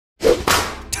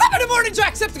morning,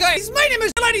 JackSepticEye's. My name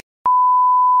is Lady.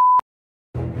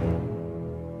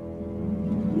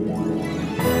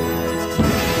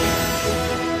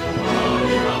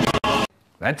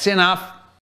 That's enough.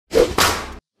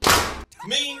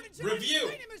 Meme review.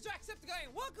 My name is JackSepticEye,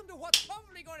 and welcome to what's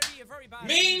probably going to be a very bad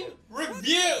Meme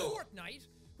review. Fortnite,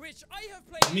 which I have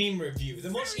played. Meme review, the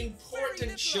most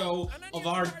important show of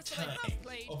our time,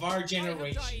 of our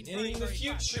generation, and in the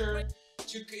future,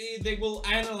 they will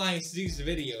analyze these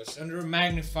videos under a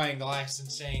magnifying glass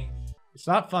and saying, "It's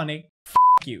not funny. F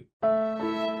you."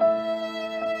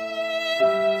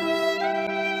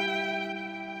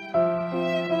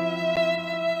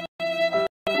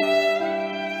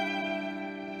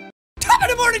 Top of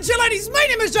the morning, chill ladies. My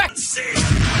name is Jack.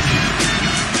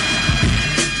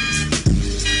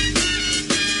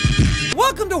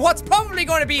 Welcome to what's probably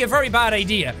going to be a very bad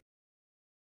idea.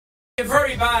 A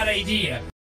very bad idea.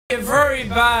 A very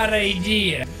bad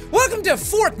idea. Welcome to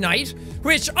Fortnite,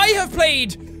 which I have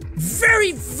played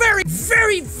very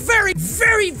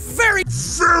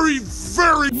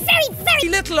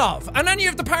little of. And any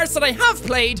of the parts that I have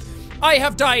played, I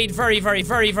have died very fast.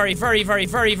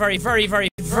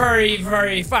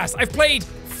 I've played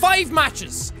 5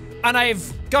 matches, and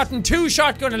I've gotten 2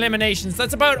 shotgun eliminations.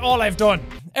 That's about all I've done.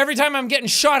 Every time I'm getting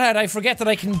shot at, I forget that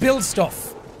I can build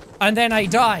stuff. And then I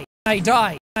die. I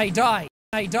die. I die.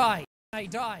 I die. I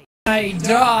die. I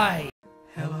die.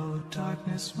 Hello,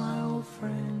 darkness, my old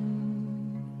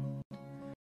friend.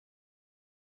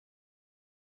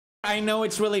 I know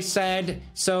it's really sad,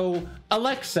 so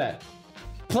Alexa,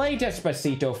 play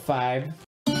Despacito 5.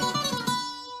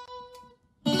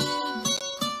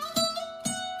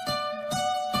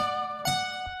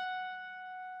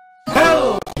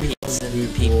 Hello!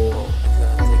 Listen, people,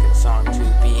 I couldn't take a song to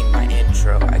be my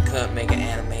intro. I couldn't make an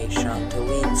animation to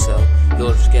lead, so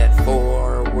you'll just get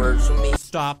 4 words from me.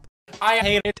 Stop. I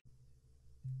hate it.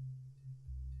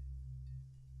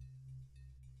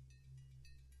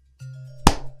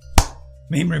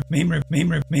 Meme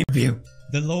review.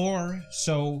 The lore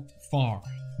so far.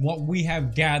 What we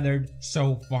have gathered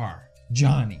so far.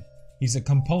 Johnny. He's a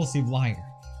compulsive liar.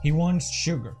 He wants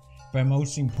sugar, but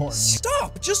most importantly—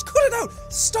 Stop! Just cut it out!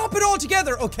 Stop it all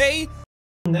together, okay?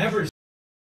 Never.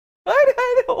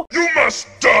 I know. You must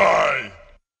die!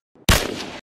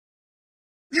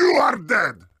 You are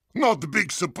dead! Not a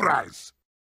big surprise.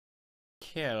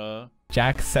 Kill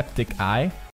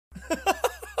JackSepticEye.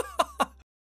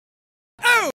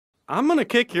 Oh! I'm gonna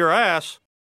kick your ass.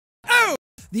 Oh!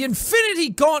 The Infinity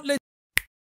Gauntlet.